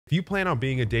If you plan on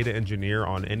being a data engineer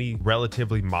on any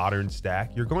relatively modern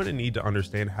stack, you're going to need to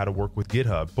understand how to work with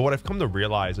GitHub. But what I've come to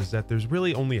realize is that there's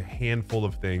really only a handful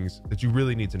of things that you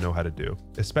really need to know how to do,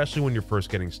 especially when you're first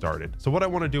getting started. So what I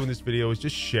want to do in this video is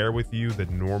just share with you the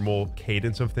normal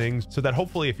cadence of things so that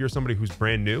hopefully if you're somebody who's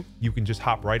brand new, you can just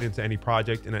hop right into any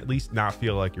project and at least not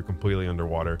feel like you're completely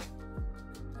underwater.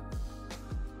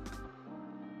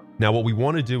 Now, what we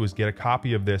want to do is get a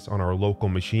copy of this on our local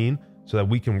machine so that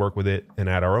we can work with it and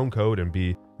add our own code and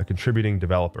be a contributing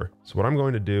developer. So what I'm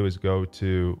going to do is go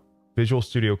to Visual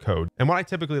Studio Code. And what I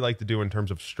typically like to do in terms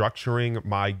of structuring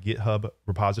my GitHub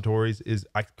repositories is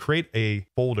I create a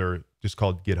folder just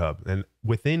called GitHub. And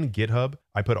within GitHub,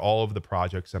 I put all of the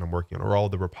projects that I'm working on or all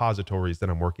the repositories that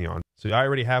I'm working on. So I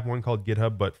already have one called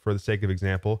GitHub, but for the sake of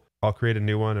example, I'll create a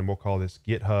new one and we'll call this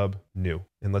GitHub new.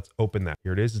 And let's open that.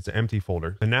 Here it is. It's an empty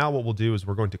folder. And now what we'll do is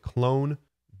we're going to clone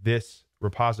this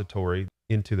repository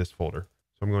into this folder.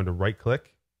 So I'm going to right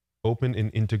click, open an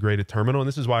integrated terminal. And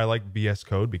this is why I like VS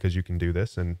Code, because you can do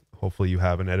this and hopefully you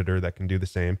have an editor that can do the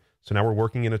same. So now we're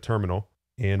working in a terminal.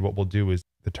 And what we'll do is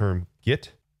the term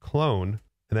git clone,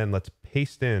 and then let's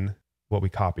paste in what we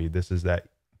copied. This is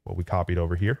what we copied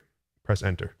over here. Press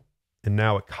enter. And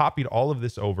now it copied all of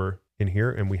this over in here,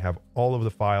 and we have all of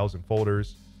the files and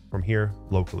folders from here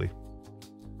locally.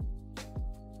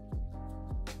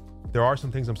 There are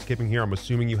some things I'm skipping here. I'm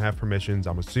assuming you have permissions.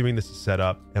 I'm assuming this is set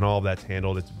up and all of that's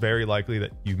handled. It's very likely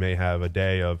that you may have a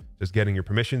day of just getting your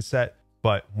permissions set.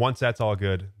 But once that's all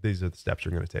good, these are the steps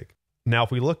you're going to take. Now,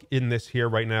 if we look in this here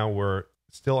right now, we're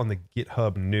still on the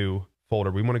GitHub new folder.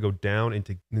 We want to go down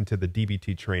into the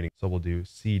DBT training. So we'll do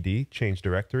CD, change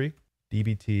directory,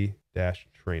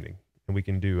 DBT-training. And we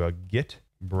can do a git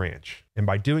branch. And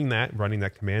by doing that, running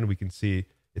that command, we can see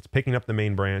it's picking up the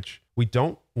main branch. We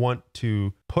don't want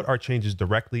to put our changes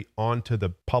directly onto the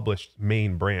published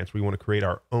main branch. We want to create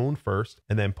our own first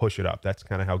and then push it up. That's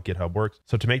kind of how GitHub works.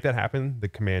 So to make that happen, the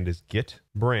command is git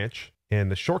branch.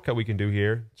 And the shortcut we can do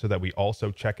here so that we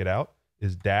also check it out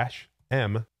is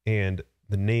 -m and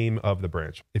the name of the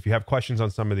branch. If you have questions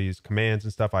on some of these commands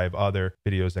and stuff, I have other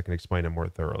videos that can explain it more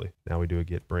thoroughly. Now we do a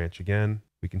git branch again.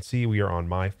 We can see we are on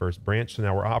my first branch. So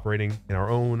now we're operating in our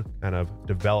own kind of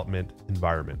development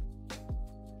environment.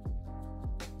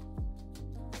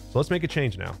 So let's make a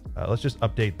change now. Let's just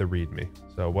update the README.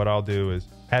 So what I'll do is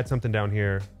add something down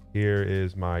here. Here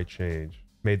is my change.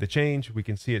 Made the change. We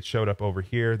can see it showed up over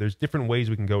here. There's different ways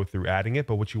we can go through adding it,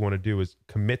 but what you want to do is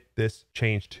commit this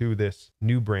change to this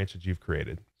new branch that you've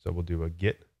created. So we'll do a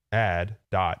git add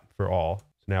dot for all.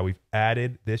 So now we've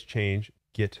added this change,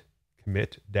 git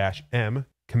commit -m.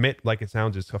 Commit, like it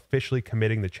sounds, is officially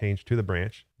committing the change to the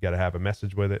branch. You got to have a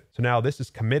message with it. So now this is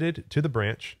committed to the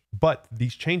branch, but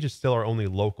these changes still are only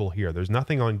local here. There's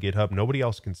nothing on GitHub. Nobody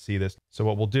else can see this. So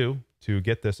what we'll do to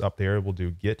get this up there, we'll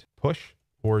do git push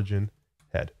origin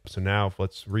head. So now if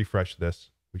let's refresh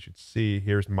this, we should see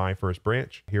here's my first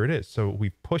branch. Here it is. So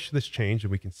we push this change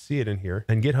and we can see it in here.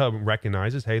 And GitHub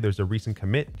recognizes, hey, there's a recent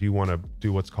commit. Do you want to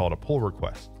do what's called a pull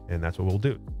request? And that's what we'll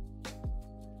do.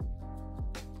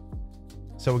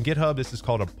 So in GitHub, this is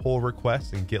called a pull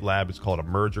request. In GitLab, it's called a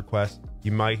merge request.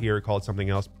 You might hear it called something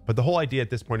else. But the whole idea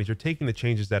at this point is you're taking the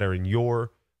changes that are in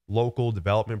your local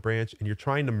development branch and you're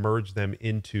trying to merge them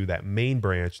into that main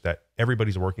branch that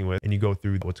everybody's working with. And you go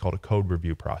through what's called a code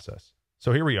review process.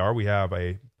 So here we are. We have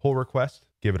a pull request,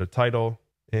 give it a title,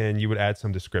 and you would add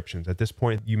some descriptions. At this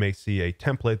point, you may see a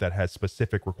template that has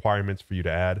specific requirements for you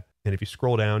to add. And if you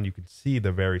scroll down, you can see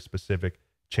the very specific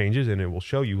changes and it will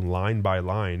show you line by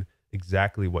line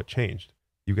exactly what changed.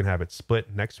 You can have it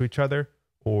split next to each other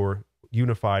or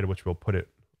unified, which will put it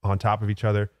on top of each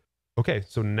other. Okay,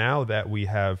 so now that we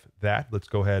have that, let's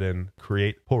go ahead and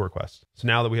create pull request. So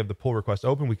now that we have the pull request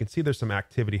open, we can see there's some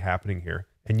activity happening here.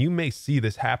 And you may see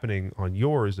this happening on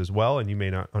yours as well, and you may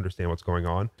not understand what's going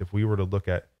on. If we were to look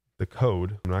at the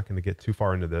code, I'm not going to get too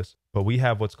far into this, but we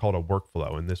have what's called a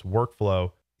workflow. And this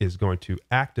workflow is going to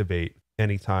activate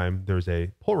anytime there's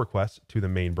a pull request to the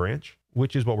main branch,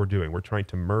 which is what we're doing. We're trying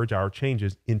to merge our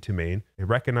changes into main. It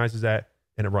recognizes that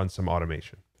and it runs some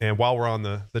automation. And while we're on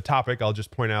the topic, I'll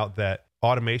just point out that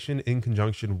automation in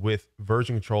conjunction with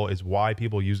version control is why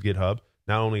people use GitHub.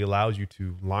 Not only allows you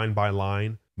to line by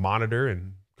line monitor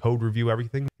and code review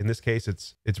everything. In this case,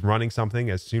 it's running something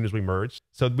as soon as we merge.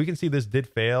 So we can see this did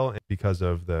fail because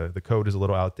of the code is a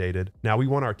little outdated. Now we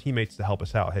want our teammates to help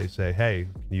us out. Hey,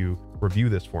 can you review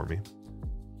this for me?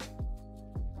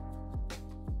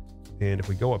 And if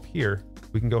we go up here,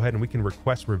 we can go ahead and we can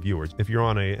request reviewers. If you're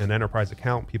on an enterprise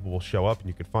account, people will show up and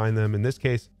you can find them. In this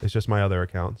case, it's just my other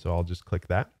account. So I'll just click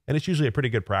that. And it's usually a pretty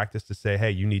good practice to say,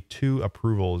 hey, you need 2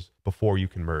 approvals before you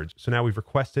can merge. So now we've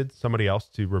requested somebody else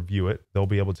to review it. They'll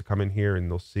be able to come in here and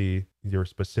they'll see your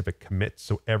specific commits.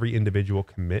 So every individual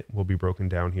commit will be broken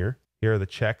down here. Here are the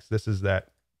checks. This is that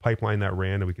pipeline that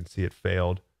ran and we can see it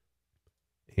failed.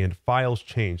 And files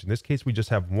change. In this case, we just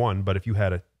have 1, but if you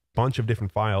had a bunch of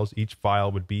different files, each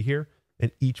file would be here and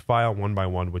each file one by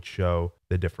one would show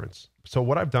the difference. So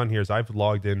what I've done here is I've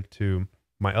logged into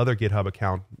my other GitHub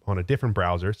account on a different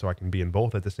browser so I can be in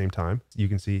both at the same time. You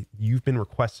can see you've been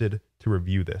requested to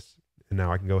review this. And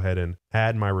now I can go ahead and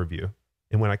add my review.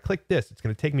 And when I click this, it's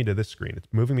going to take me to this screen. It's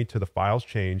moving me to the files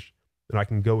changed and I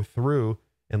can go through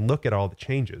and look at all the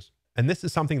changes. And this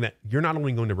is something that you're not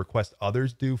only going to request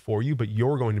others do for you, but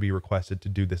you're going to be requested to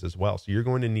do this as well. So you're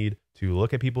going to need to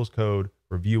look at people's code,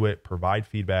 review it, provide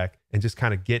feedback, and just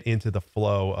kind of get into the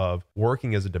flow of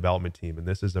working as a development team. And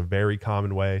this is a very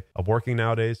common way of working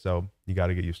nowadays. So you got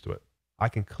to get used to it. I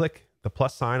can click the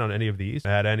plus sign on any of these,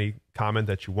 add any comment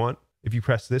that you want. If you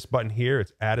press this button here,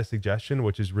 it's add a suggestion,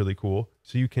 which is really cool.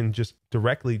 So you can just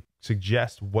directly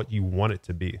suggest what you want it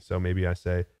to be. So maybe I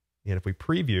say, and if we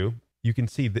preview, you can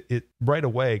see that it right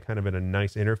away, kind of in a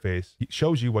nice interface, it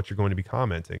shows you what you're going to be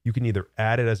commenting. You can either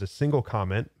add it as a single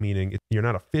comment, meaning you're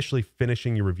not officially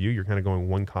finishing your review, you're kind of going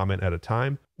 1 comment at a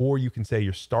time, or you can say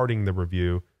you're starting the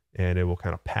review and it will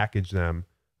kind of package them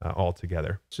all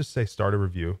together. Let's just say start a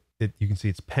review. You can see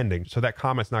it's pending. So that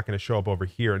comment's not going to show up over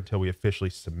here until we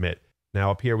officially submit. Now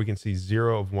up here, we can see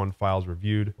 0 of 1 files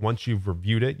reviewed. Once you've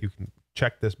reviewed it, you can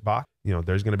check this box. You know,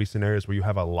 there's going to be scenarios where you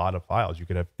have a lot of files. You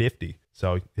could have 50.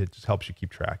 So it just helps you keep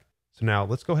track. So now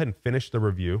let's go ahead and finish the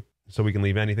review so we can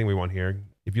leave anything we want here.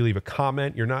 If you leave a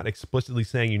comment, you're not explicitly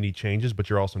saying you need changes, but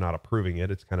you're also not approving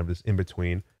it. It's kind of this in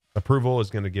between. Approval is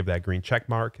going to give that green check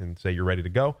mark and say you're ready to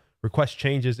go. Request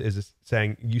changes is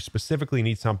saying you specifically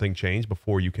need something changed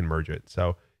before you can merge it.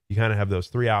 So you kind of have those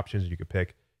 3 options you could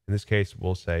pick. In this case,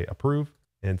 we'll say approve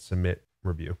and submit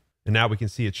review. And now we can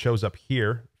see it shows up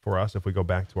here for us. If we go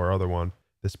back to our other one,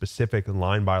 the specific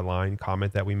line by line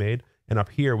comment that we made. And up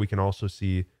here, we can also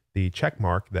see the check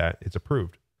mark that it's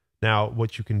approved. Now,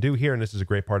 what you can do here, and this is a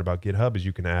great part about GitHub, is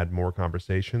you can add more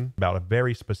conversation about a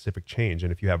very specific change.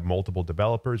 And if you have multiple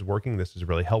developers working, this is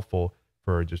really helpful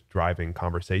for just driving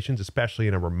conversations, especially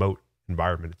in a remote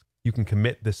environment. You can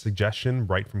commit this suggestion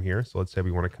right from here. So let's say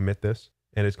we want to commit this,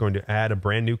 and it's going to add a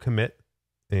brand new commit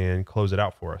and close it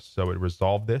out for us. So it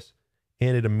resolved this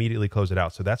and it immediately closed it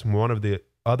out. So that's one of the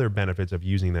other benefits of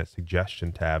using that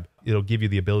suggestion tab. It'll give you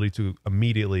the ability to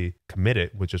immediately commit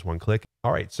it with just 1 click.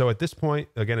 All right, so at this point,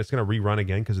 again, it's going to rerun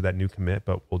again because of that new commit,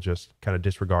 but we'll just kind of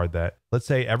disregard that. Let's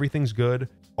say everything's good.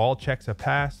 All checks have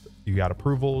passed. You got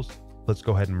approvals. Let's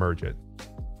go ahead and merge it.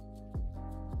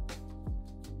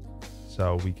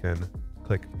 So we can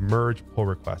click merge pull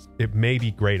request. It may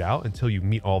be grayed out until you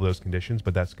meet all those conditions,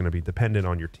 but that's going to be dependent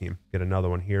on your team. Get another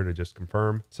one here to just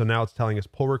confirm. So now it's telling us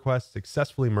pull request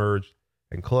successfully merged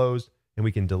and closed, and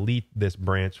we can delete this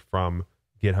branch from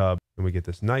GitHub, and we get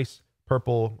this nice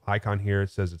purple icon here. It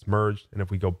says it's merged. And if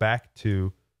we go back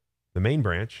to the main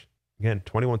branch, again,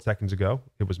 21 seconds ago,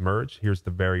 it was merged. Here's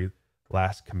the very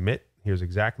last commit. Here's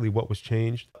exactly what was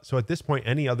changed. So at this point,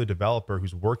 any other developer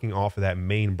who's working off of that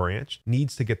main branch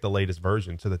needs to get the latest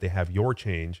version so that they have your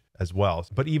change as well.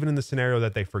 But even in the scenario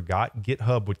that they forgot,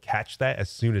 GitHub would catch that as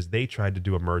soon as they tried to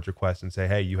do a merge request and say,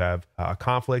 hey, you have a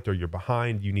conflict or you're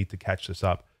behind, you need to catch this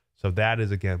up. So that is,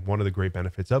 again, one of the great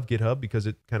benefits of GitHub because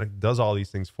it kind of does all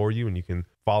these things for you and you can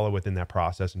follow within that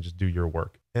process and just do your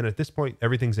work. And at this point,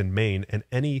 everything's in main, and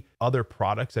any other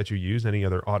products that you use, any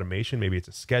other automation, maybe it's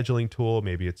a scheduling tool,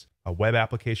 maybe it's a web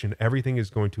application, everything is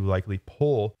going to likely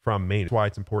pull from main. That's why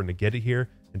it's important to get it here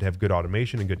and to have good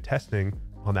automation and good testing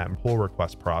on that pull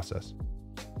request process.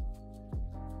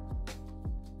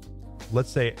 Let's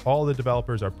say all the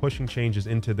developers are pushing changes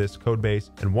into this code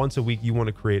base, and once a week you want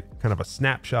to create kind of a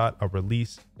snapshot, a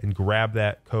release, and grab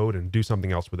that code and do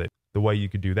something else with it. The way you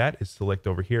could do that is select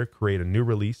over here, create a new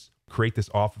release, create this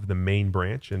off of the main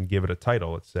branch and give it a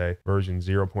title. Let's say version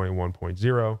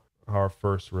 0.1.0, our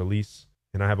first release.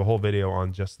 And I have a whole video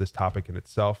on just this topic in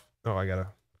itself. Oh, I gotta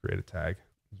create a tag.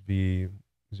 V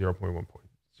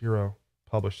 0.1.0,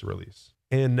 publish the release.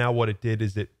 And now what it did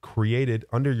is it created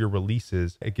under your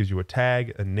releases, it gives you a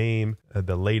tag, a name,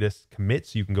 the latest commit.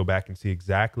 So you can go back and see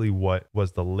exactly what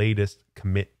was the latest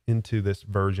commit into this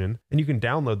version. And you can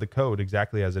download the code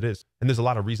exactly as it is. And there's a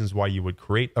lot of reasons why you would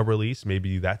create a release.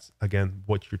 Maybe that's, again,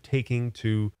 what you're taking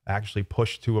to actually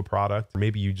push to a product.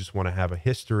 Maybe you just want to have a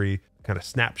history kind of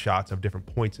snapshots of different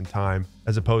points in time,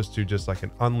 as opposed to just like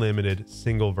an unlimited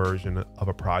single version of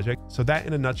a project. So that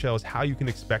in a nutshell is how you can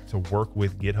expect to work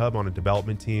with GitHub on a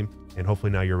development team. And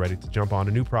hopefully now you're ready to jump on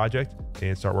a new project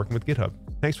and start working with GitHub.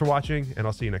 Thanks for watching, and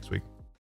I'll see you next week.